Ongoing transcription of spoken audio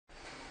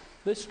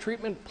This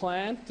treatment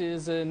plant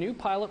is a new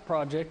pilot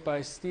project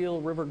by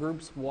Steel River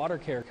Group's Water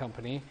Care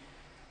Company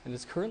and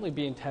is currently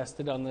being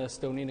tested on the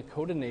Stoney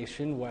Nakoda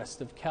Nation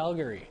west of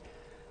Calgary.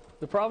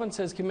 The province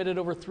has committed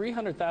over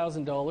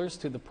 $300,000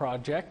 to the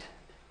project.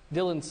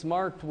 Dylan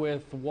Smart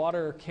with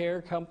Water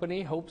Care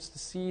Company hopes to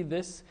see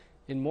this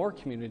in more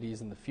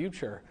communities in the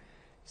future.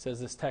 He says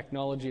this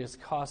technology is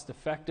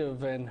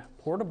cost-effective and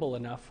portable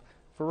enough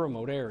for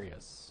remote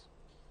areas.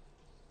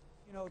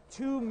 You know,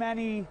 too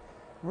many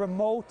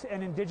remote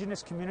and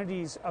Indigenous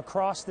communities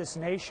across this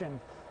nation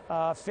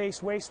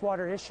face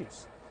wastewater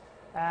issues.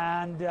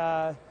 And,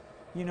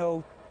 you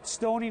know,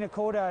 Stoney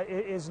Nakoda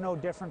is no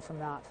different from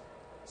that.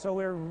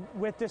 So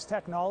with this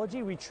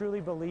technology, we truly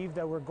believe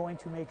that we're going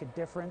to make a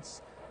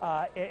difference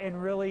in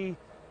really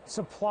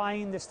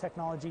supplying this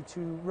technology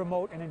to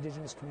remote and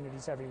Indigenous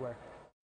communities everywhere.